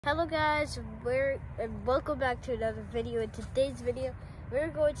Hello guys, welcome back to another video. In today's video, we're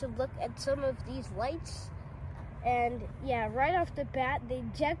going to look at some of these lights. And yeah, right off the bat, they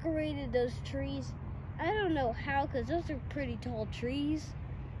decorated those trees. I don't know how, because those are pretty tall trees,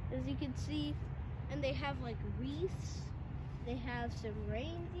 as you can see. And they have like wreaths. They have some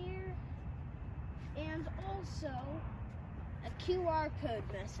reindeer. And also a QR code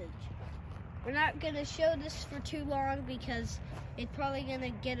message. We're not going to show this for too long because it's probably going to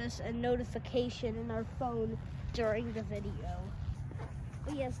get us a notification in our phone during the video.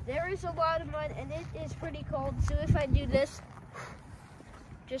 But yes, there is a lot of mud and it is pretty cold. So if I do this,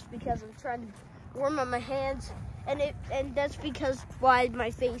 just because I'm trying to warm up my hands, and that's because why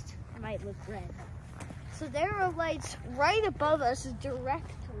my face might look red. So there are lights right above us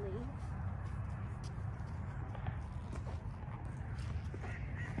directly.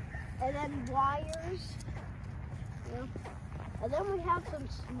 And then wires, and then we have some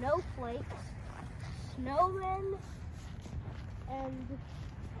snowflakes, snowmen, and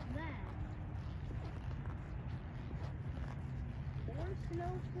that. More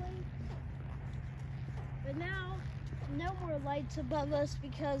snowflakes. But now, no more lights above us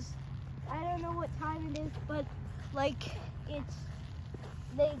because I don't know what time it is, but like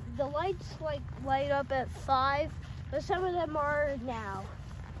the lights like light up at 5, but some of them are now.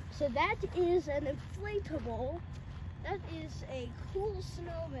 So that is an inflatable. That is a cool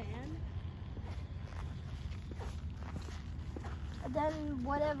snowman. And then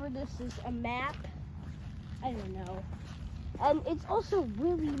whatever this is, a map. I don't know. And it's also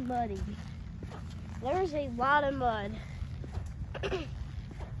really muddy. There's a lot of mud.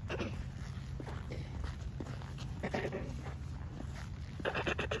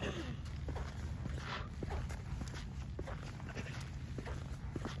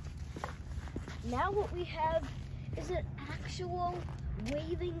 Now what we have is an actual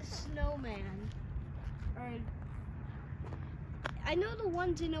waving snowman. Alright. I know the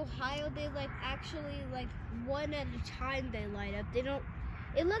ones in Ohio, they actually one at a time they light up.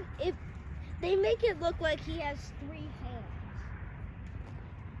 They make it look like he has 3 hands.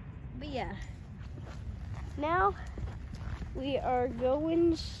 But yeah. Now we are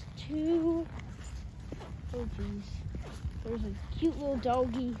going to, oh geez, there's a cute little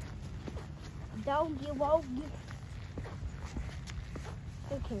doggy. Doggy.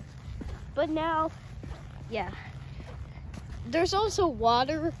 Okay. But now, yeah. There's also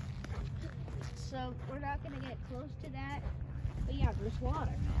water. So we're not going to get close to that. But yeah, there's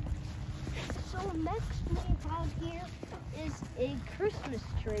water. So next we have here is a Christmas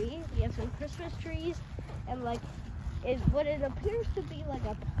tree. We have some Christmas trees. And what it appears to be like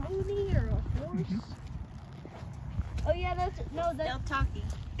a pony or a horse. Oh yeah, that's still talking.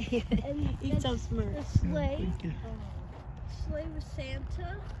 And he's so smart. The sleigh. Sleigh with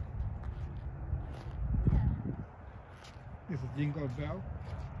Santa. Yeah. This is Jingle Bell.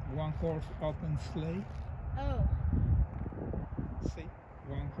 1 horse open sleigh. Oh. See?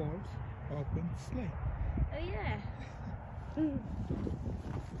 1 horse open sleigh. Oh yeah.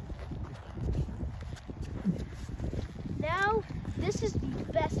 Now, this is the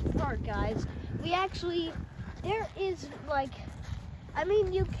best part, guys. There is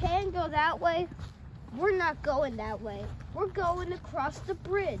you can go that way. We're not going that way. We're going across the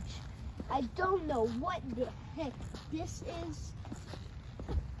bridge. I don't know what the heck this is.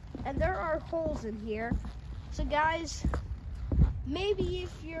 And there are holes in here. So guys, maybe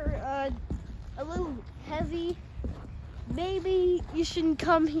if you're a little heavy, maybe you shouldn't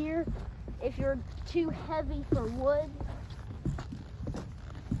come here if you're too heavy for wood,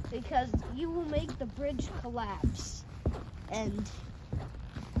 because you will make the bridge collapse and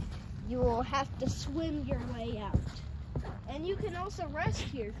you will have to swim your way out. And you can also rest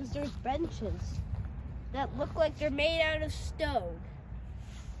here because there's benches that look like they're made out of stone.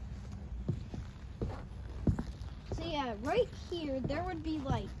 So yeah, right here there would be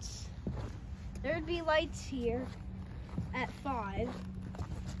lights. There would be lights here at 5.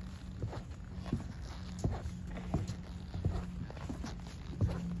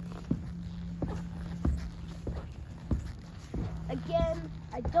 Again,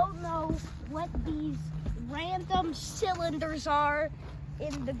 I don't know what these random cylinders are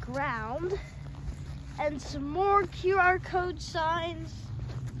in the ground. And some more QR code signs.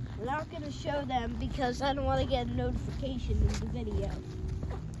 I'm not going to show them because I don't want to get a notification in the video.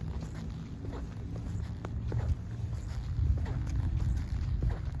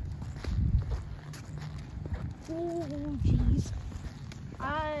 Oh, jeez.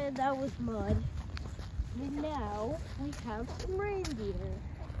 That was mud. And now we have some reindeer.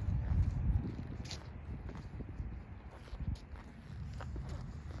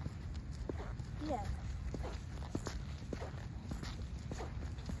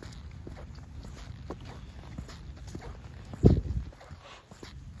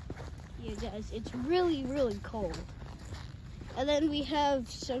 guys. It's really, really cold. And then we have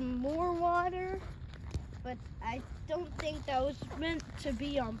some more water, but I don't think that was meant to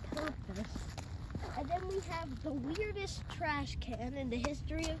be on purpose. And then we have the weirdest trash can in the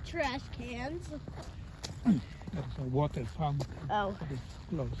history of trash cans. That's a water fountain. Oh. It's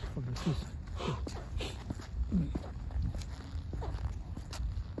closed for the fish.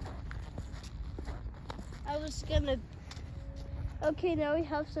 I was gonna... Okay, now we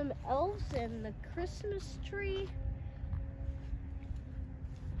have some elves and the Christmas tree.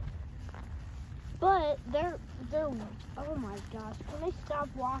 But they're, oh my gosh, can I stop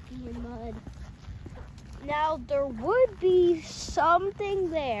walking in mud? Now, there would be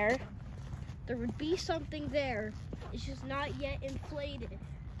something there. There would be something there. It's just not yet inflated.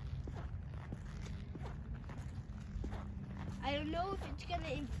 I don't know if it's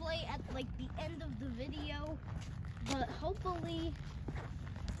gonna inflate at like the end of the video, but hopefully,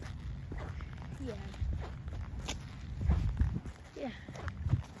 yeah. Yeah.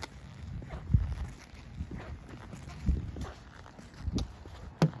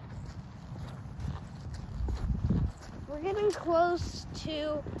 We're getting close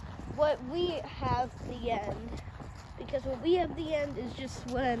to what we have the end, because what we have the end is just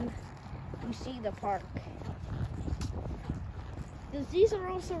when you see the park. Because these are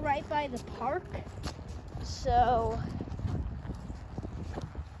also right by the park, so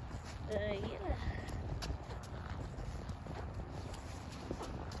yeah.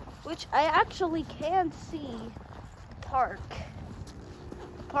 Which I actually can see the park.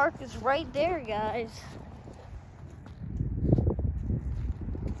 The park is right there, guys.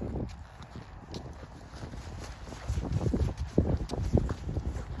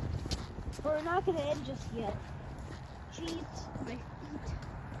 We're not gonna end just yet. Jeez, my feet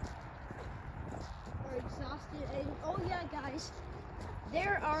are exhausted. And oh yeah, guys,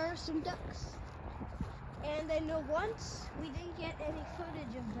 there are some ducks. And I know once we didn't get any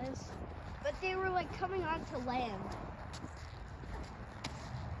footage of this, but they were like coming onto land.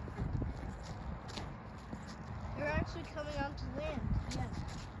 They're actually coming onto land, yeah.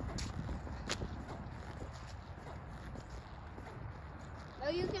 Now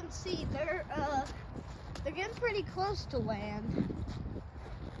you can see they're getting pretty close to land.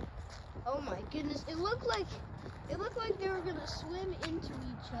 Oh my goodness, it looked like they were gonna swim into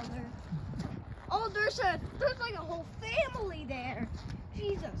each other. Oh, there's like a whole family there.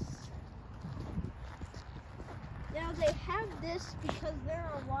 Jesus. Now they have this because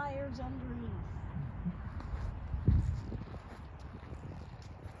there are wires underneath.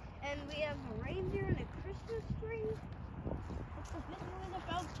 And we have a reindeer and a Christmas tree. The video is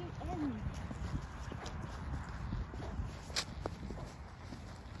about to end.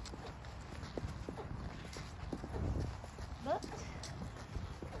 But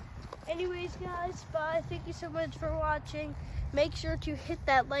anyways, guys, bye. Thank you so much for watching. Make sure to hit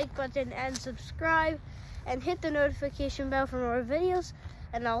that like button and subscribe, and hit the notification bell for more videos.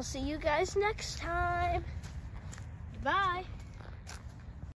 And I'll see you guys next time. Bye.